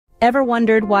Ever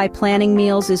wondered why planning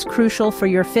meals is crucial for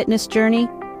your fitness journey?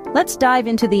 Let's dive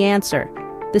into the answer.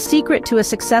 The secret to a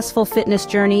successful fitness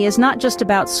journey is not just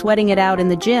about sweating it out in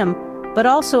the gym, but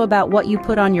also about what you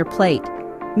put on your plate.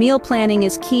 Meal planning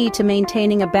is key to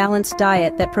maintaining a balanced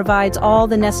diet that provides all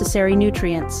the necessary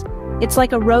nutrients. It's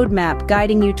like a roadmap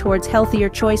guiding you towards healthier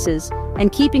choices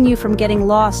and keeping you from getting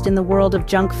lost in the world of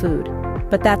junk food.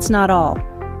 But that's not all.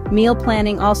 Meal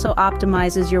planning also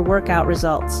optimizes your workout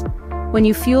results. When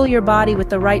you fuel your body with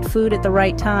the right food at the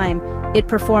right time, it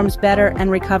performs better and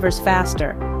recovers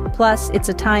faster. Plus, it's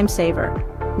a time saver.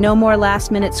 No more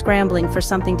last-minute scrambling for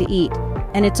something to eat.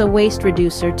 And it's a waste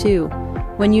reducer too.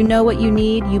 When you know what you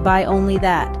need, you buy only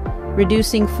that,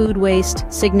 reducing food waste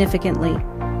significantly.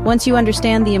 Once you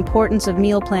understand the importance of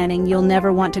meal planning, you'll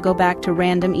never want to go back to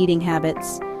random eating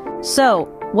habits. So,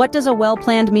 what does a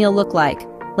well-planned meal look like?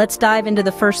 Let's dive into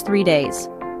the first 3 days.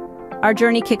 Our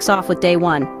journey kicks off with day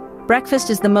 1. Breakfast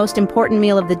is the most important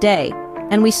meal of the day,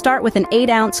 and we start with an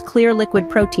 8-ounce clear liquid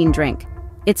protein drink.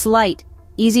 It's light,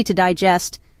 easy to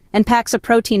digest, and packs a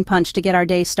protein punch to get our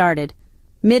day started.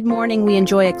 Mid-morning, we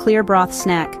enjoy a clear broth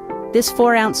snack. This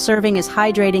 4-ounce serving is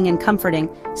hydrating and comforting,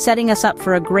 setting us up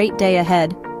for a great day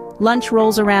ahead. Lunch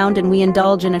rolls around and we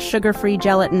indulge in a sugar-free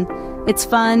gelatin. It's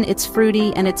fun, it's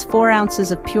fruity, and it's 4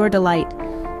 ounces of pure delight.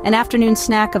 An afternoon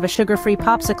snack of a sugar-free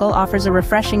popsicle offers a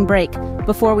refreshing break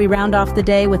before we round off the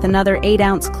day with another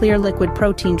 8-ounce clear liquid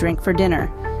protein drink for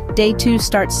dinner. Day 2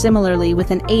 starts similarly with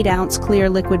an 8-ounce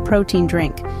clear liquid protein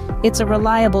drink. It's a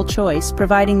reliable choice,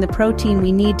 providing the protein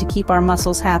we need to keep our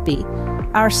muscles happy.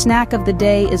 Our snack of the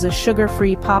day is a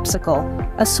sugar-free popsicle,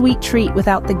 a sweet treat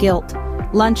without the guilt.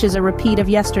 Lunch is a repeat of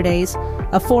yesterday's,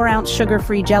 a 4-ounce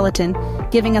sugar-free gelatin,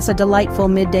 giving us a delightful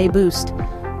midday boost.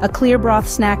 A clear broth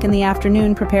snack in the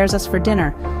afternoon prepares us for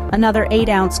dinner, another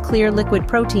 8-ounce clear liquid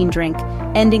protein drink,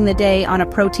 ending the day on a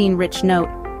protein-rich note.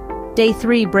 Day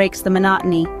 3 breaks the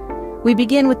monotony. We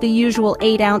begin with the usual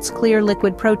 8-ounce clear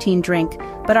liquid protein drink,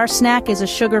 but our snack is a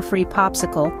sugar-free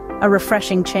popsicle, a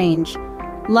refreshing change.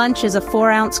 Lunch is a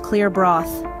 4-ounce clear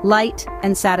broth, light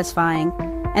and satisfying.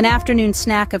 An afternoon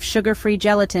snack of sugar-free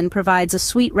gelatin provides a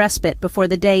sweet respite before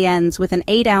the day ends with an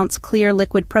 8-ounce clear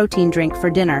liquid protein drink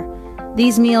for dinner.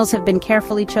 These meals have been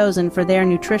carefully chosen for their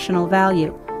nutritional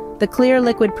value. The clear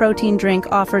liquid protein drink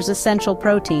offers essential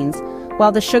proteins,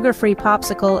 while the sugar-free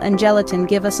popsicle and gelatin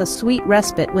give us a sweet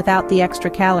respite without the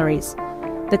extra calories.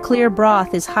 The clear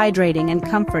broth is hydrating and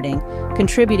comforting,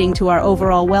 contributing to our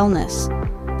overall wellness.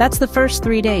 That's the first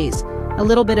 3 days. A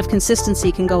little bit of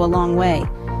consistency can go a long way.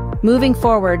 Moving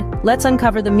forward, let's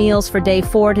uncover the meals for day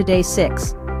 4 to day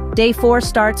 6. Day 4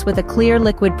 starts with a clear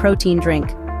liquid protein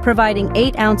drink, providing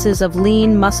 8 ounces of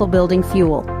lean, muscle-building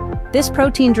fuel. This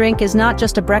protein drink is not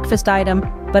just a breakfast item,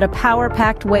 but a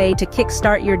power-packed way to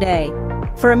kickstart your day.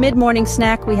 For a mid-morning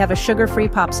snack, we have a sugar-free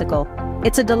popsicle.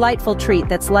 It's a delightful treat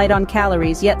that's light on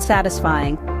calories, yet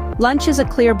satisfying. Lunch is a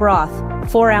clear broth,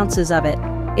 4 ounces of it.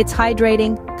 It's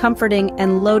hydrating, comforting,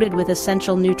 and loaded with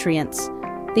essential nutrients.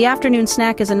 The afternoon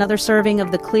snack is another serving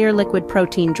of the clear liquid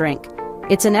protein drink.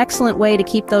 It's an excellent way to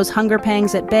keep those hunger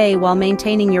pangs at bay while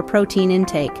maintaining your protein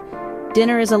intake.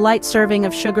 Dinner is a light serving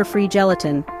of sugar-free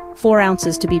gelatin, 4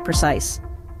 ounces to be precise.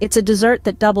 It's a dessert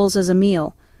that doubles as a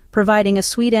meal, providing a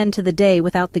sweet end to the day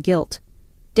without the guilt.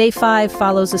 Day 5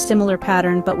 follows a similar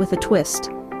pattern but with a twist.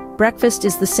 Breakfast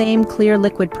is the same clear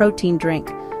liquid protein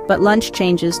drink, but lunch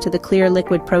changes to the clear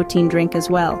liquid protein drink as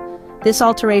well. This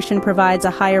alteration provides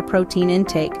a higher protein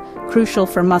intake, crucial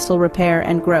for muscle repair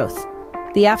and growth.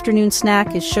 The afternoon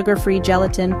snack is sugar-free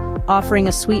gelatin, offering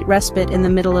a sweet respite in the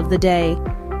middle of the day.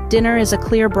 Dinner is a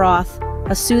clear broth,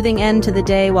 a soothing end to the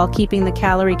day while keeping the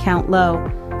calorie count low.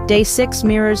 Day 6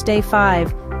 mirrors day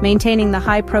 5, maintaining the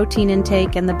high protein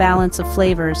intake and the balance of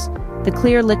flavors. The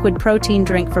clear liquid protein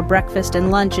drink for breakfast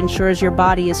and lunch ensures your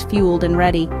body is fueled and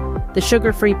ready. The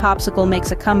sugar-free popsicle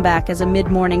makes a comeback as a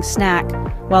mid-morning snack,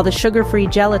 while the sugar-free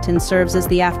gelatin serves as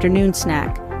the afternoon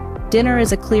snack. Dinner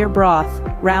is a clear broth,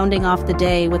 rounding off the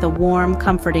day with a warm,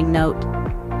 comforting note.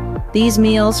 These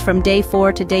meals from day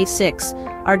 4 to day 6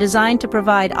 are designed to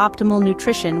provide optimal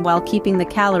nutrition while keeping the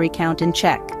calorie count in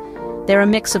check. They're a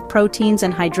mix of proteins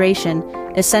and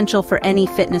hydration, essential for any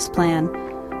fitness plan.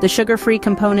 The sugar-free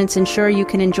components ensure you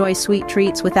can enjoy sweet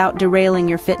treats without derailing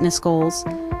your fitness goals.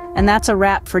 And that's a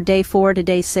wrap for day 4 to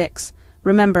day 6.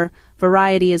 Remember,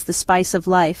 variety is the spice of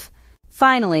life.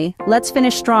 Finally, let's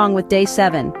finish strong with day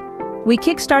 7. We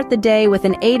kickstart the day with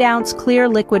an 8-ounce clear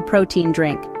liquid protein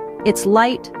drink. It's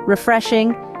light,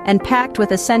 refreshing, and packed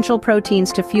with essential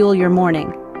proteins to fuel your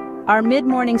morning. Our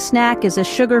mid-morning snack is a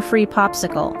sugar-free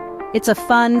popsicle. It's a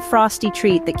fun, frosty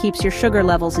treat that keeps your sugar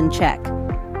levels in check.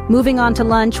 Moving on to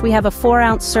lunch, we have a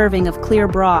 4-ounce serving of clear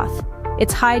broth.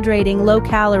 It's hydrating,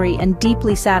 low-calorie, and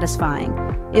deeply satisfying.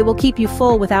 It will keep you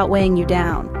full without weighing you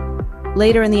down.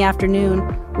 Later in the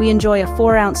afternoon, we enjoy a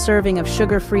 4-ounce serving of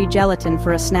sugar-free gelatin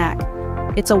for a snack.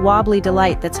 It's a wobbly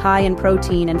delight that's high in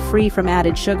protein and free from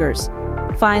added sugars.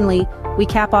 Finally, we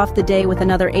cap off the day with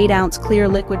another 8-ounce clear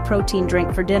liquid protein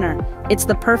drink for dinner. It's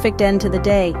the perfect end to the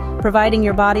day, providing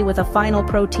your body with a final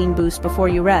protein boost before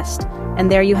you rest. And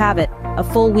there you have it, a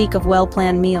full week of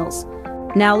well-planned meals.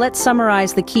 Now let's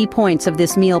summarize the key points of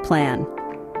this meal plan.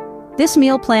 This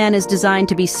meal plan is designed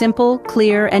to be simple,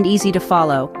 clear, and easy to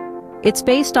follow. It's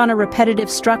based on a repetitive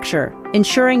structure,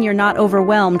 ensuring you're not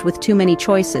overwhelmed with too many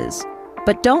choices.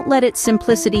 But don't let its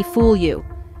simplicity fool you.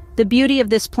 The beauty of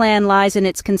this plan lies in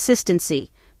its consistency,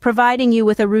 providing you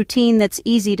with a routine that's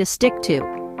easy to stick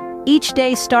to. Each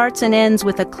day starts and ends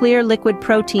with a clear liquid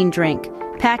protein drink,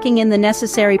 packing in the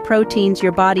necessary proteins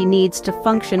your body needs to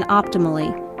function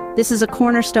optimally. This is a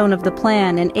cornerstone of the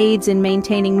plan and aids in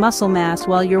maintaining muscle mass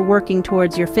while you're working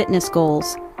towards your fitness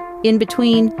goals. In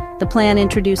between, the plan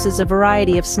introduces a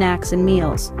variety of snacks and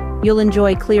meals. You'll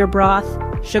enjoy clear broth,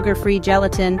 sugar-free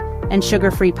gelatin, and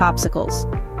sugar-free popsicles.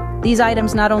 These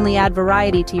items not only add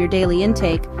variety to your daily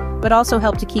intake, but also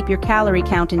help to keep your calorie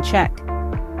count in check.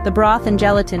 The broth and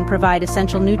gelatin provide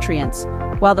essential nutrients,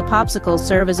 while the popsicles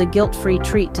serve as a guilt-free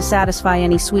treat to satisfy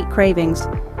any sweet cravings.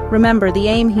 Remember, the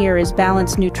aim here is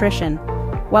balanced nutrition.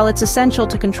 While it's essential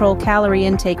to control calorie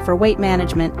intake for weight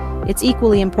management, it's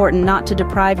equally important not to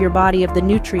deprive your body of the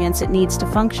nutrients it needs to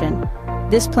function.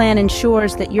 This plan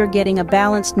ensures that you're getting a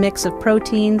balanced mix of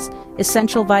proteins,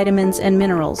 essential vitamins, and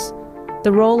minerals.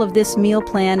 The role of this meal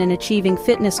plan in achieving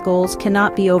fitness goals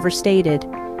cannot be overstated.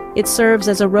 It serves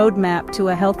as a roadmap to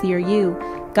a healthier you,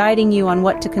 guiding you on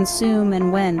what to consume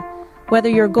and when. Whether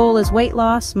your goal is weight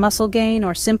loss, muscle gain,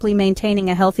 or simply maintaining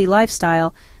a healthy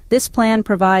lifestyle, this plan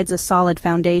provides a solid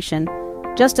foundation.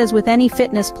 Just as with any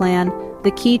fitness plan,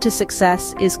 the key to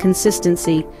success is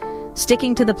consistency.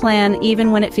 Sticking to the plan,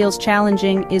 even when it feels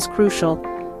challenging, is crucial.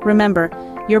 Remember,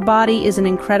 your body is an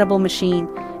incredible machine,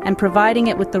 and providing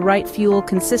it with the right fuel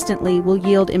consistently will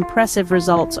yield impressive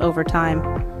results over time.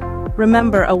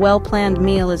 Remember, a well-planned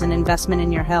meal is an investment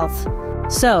in your health.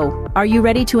 So, are you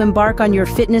ready to embark on your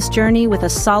fitness journey with a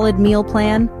solid meal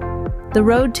plan? The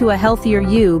road to a healthier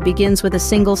you begins with a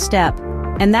single step,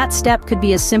 and that step could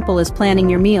be as simple as planning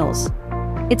your meals.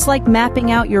 It's like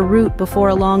mapping out your route before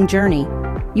a long journey.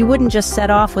 You wouldn't just set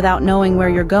off without knowing where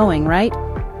you're going, right?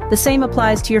 The same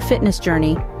applies to your fitness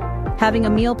journey. Having a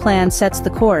meal plan sets the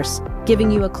course,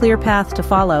 giving you a clear path to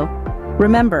follow.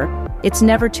 Remember, it's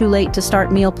never too late to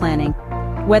start meal planning.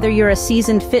 Whether you're a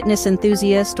seasoned fitness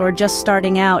enthusiast or just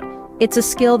starting out, it's a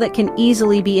skill that can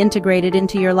easily be integrated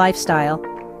into your lifestyle.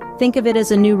 Think of it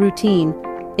as a new routine.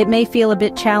 It may feel a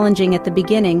bit challenging at the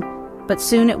beginning, but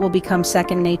soon it will become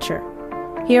second nature.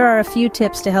 Here are a few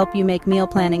tips to help you make meal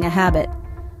planning a habit.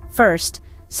 First,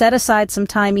 set aside some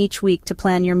time each week to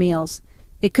plan your meals.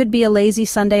 It could be a lazy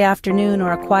Sunday afternoon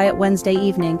or a quiet Wednesday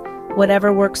evening,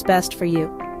 whatever works best for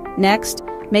you. Next,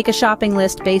 make a shopping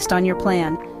list based on your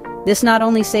plan. This not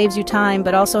only saves you time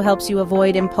but also helps you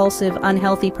avoid impulsive,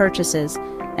 unhealthy purchases.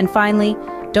 And finally,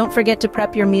 don't forget to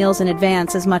prep your meals in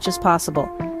advance as much as possible.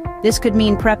 This could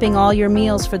mean prepping all your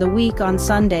meals for the week on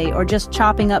Sunday or just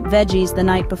chopping up veggies the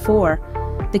night before.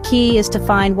 The key is to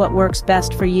find what works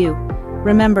best for you.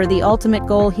 Remember, the ultimate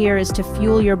goal here is to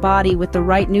fuel your body with the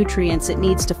right nutrients it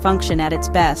needs to function at its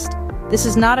best. This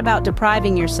is not about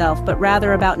depriving yourself, but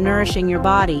rather about nourishing your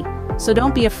body. So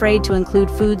don't be afraid to include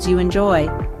foods you enjoy.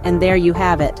 And there you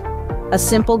have it. A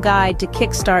simple guide to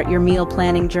kickstart your meal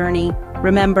planning journey.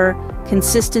 Remember,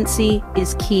 consistency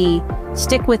is key.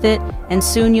 Stick with it, and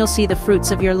soon you'll see the fruits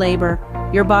of your labor.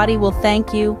 Your body will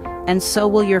thank you, and so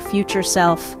will your future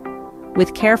self.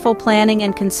 With careful planning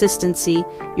and consistency,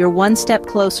 you're one step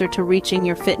closer to reaching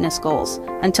your fitness goals.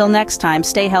 Until next time,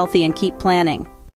 stay healthy and keep planning.